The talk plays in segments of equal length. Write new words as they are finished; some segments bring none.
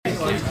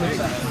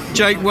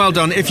Jake, well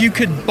done. If you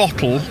could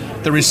bottle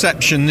the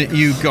reception that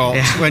you got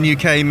when you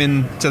came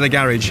into the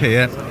garage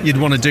here, you'd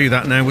want to do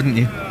that now, wouldn't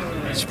you?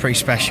 It's pretty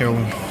special.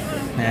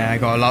 Yeah, I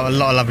got a lot of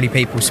lovely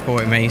people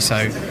supporting me, so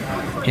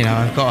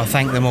I've got to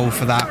thank them all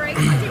for that.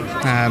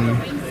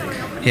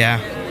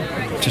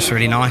 Just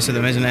really nice of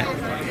them, isn't it?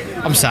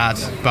 I'm sad,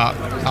 but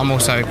I'm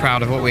also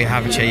proud of what we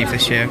have achieved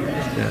this year.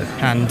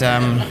 And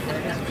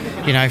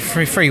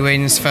 3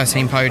 wins,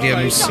 13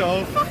 podiums,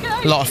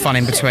 a lot of fun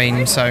in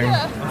between, so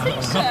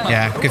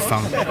good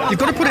fun. You've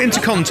got to put it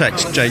into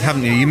context, Jake,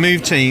 haven't you? You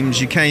moved teams,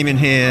 you came in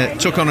here,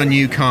 took on a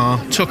new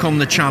car, took on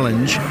the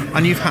challenge,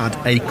 and you've had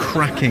a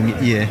cracking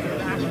year.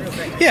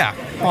 Yeah,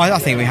 I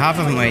think we have,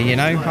 haven't we?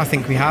 I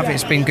think we have.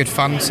 It's been good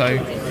fun, so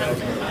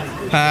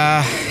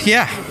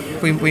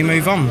we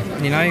move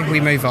on. We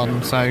move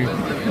on. So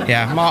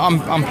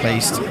I'm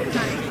pleased.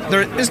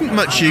 There isn't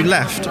much you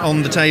left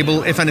on the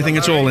table, if anything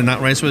at all, in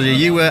that race, was you?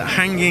 You were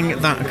hanging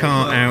that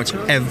car out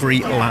every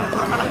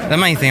lap. The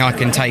main thing I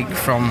can take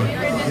from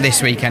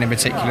this weekend in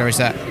particular is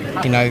that,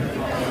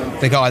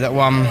 the guy that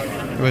won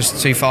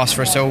was too fast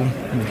for us all,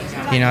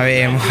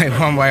 in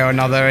one way or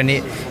another, and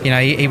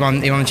he won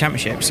the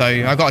championship. So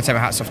I've got to take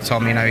my hats off to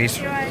Tom. He's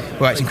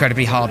worked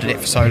incredibly hard at it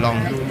for so long,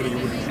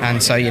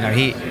 and so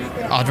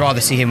I'd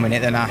rather see him win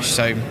it than Ash.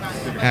 So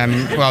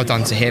well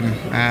done to him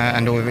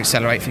and all of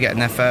Accelerate for getting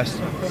their first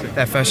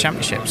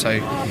championship. So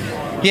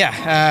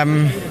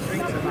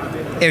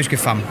it was good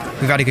fun.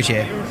 We've had a good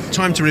year.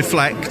 Time to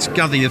reflect,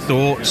 gather your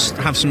thoughts,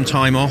 have some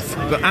time off,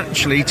 but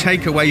actually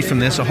take away from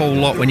this a whole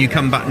lot when you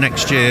come back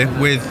next year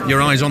with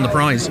your eyes on the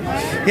prize.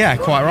 Yeah,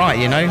 quite right,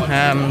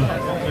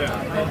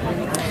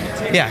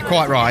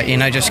 quite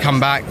right. Just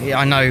come back.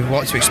 I know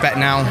what to expect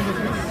now,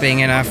 being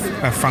in a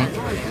front,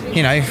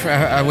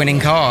 a winning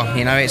car.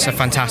 It's a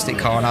fantastic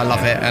car and I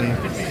love it, and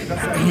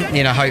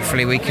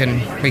hopefully we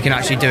can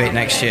actually do it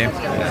next year.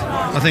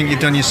 I think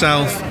you've done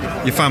yourself,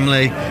 your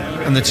family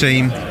and the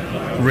team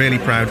really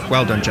proud.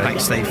 Well done, Jake.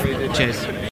 Thanks, Steve. Cheers.